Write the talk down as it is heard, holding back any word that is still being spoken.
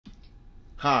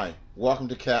Hi, welcome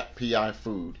to Cat PI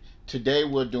Food. Today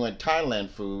we're doing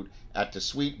Thailand food at the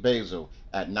Sweet Basil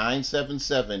at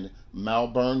 977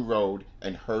 Malvern Road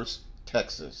in Hurst,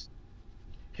 Texas.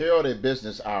 Here are the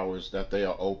business hours that they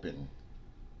are open.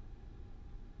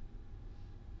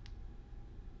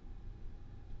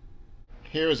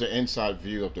 Here is an inside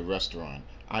view of the restaurant.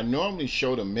 I normally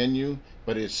show the menu,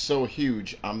 but it's so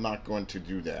huge I'm not going to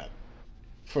do that.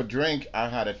 For drink, I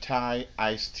had a Thai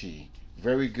iced tea.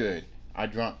 Very good. I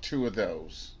drank 2 of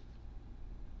those.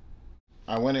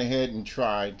 I went ahead and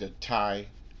tried the Thai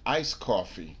iced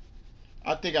coffee.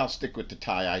 I think I'll stick with the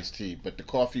Thai iced tea, but the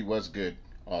coffee was good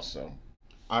also.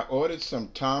 I ordered some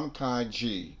Tom Kha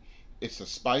Ghee. It's a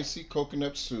spicy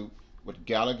coconut soup with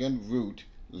Gallagher root,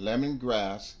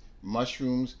 lemongrass,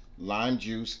 mushrooms, lime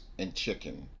juice, and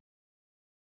chicken.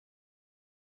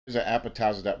 Here's an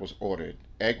appetizer that was ordered.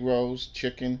 Egg rolls,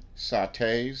 chicken,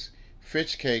 sautés,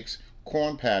 fish cakes,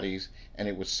 corn patties, and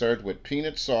it was served with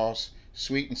peanut sauce,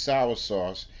 sweet and sour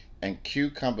sauce, and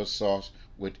cucumber sauce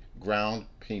with ground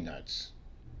peanuts.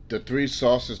 The 3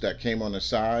 sauces that came on the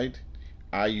side,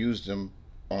 I used them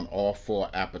on all 4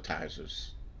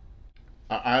 appetizers.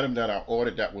 An item that I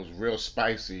ordered that was real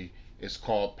spicy is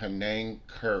called Penang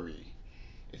curry.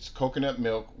 It's coconut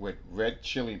milk with red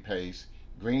chili paste,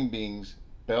 green beans,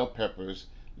 bell peppers,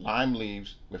 lime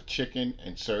leaves with chicken,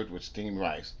 and served with steamed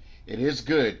rice. It is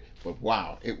good, but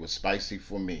wow, it was spicy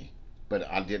for me, but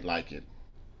I did like it.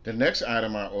 The next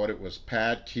item I ordered was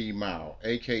Pad Ki Mao,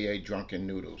 aka drunken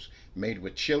noodles, made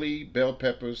with chili, bell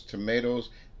peppers,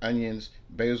 tomatoes, onions,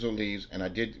 basil leaves, and I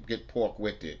did get pork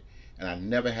with it. And I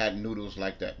never had noodles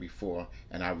like that before,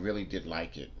 and I really did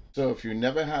like it. So if you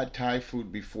never had Thai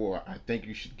food before, I think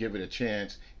you should give it a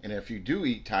chance, and if you do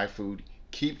eat Thai food,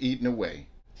 keep eating away.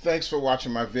 Thanks for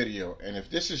watching my video, and if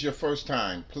this is your first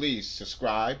time, please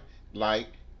subscribe, like,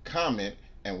 comment,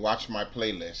 and watch my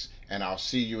playlist, and I'll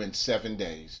see you in 7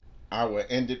 days. I will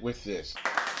end it with this.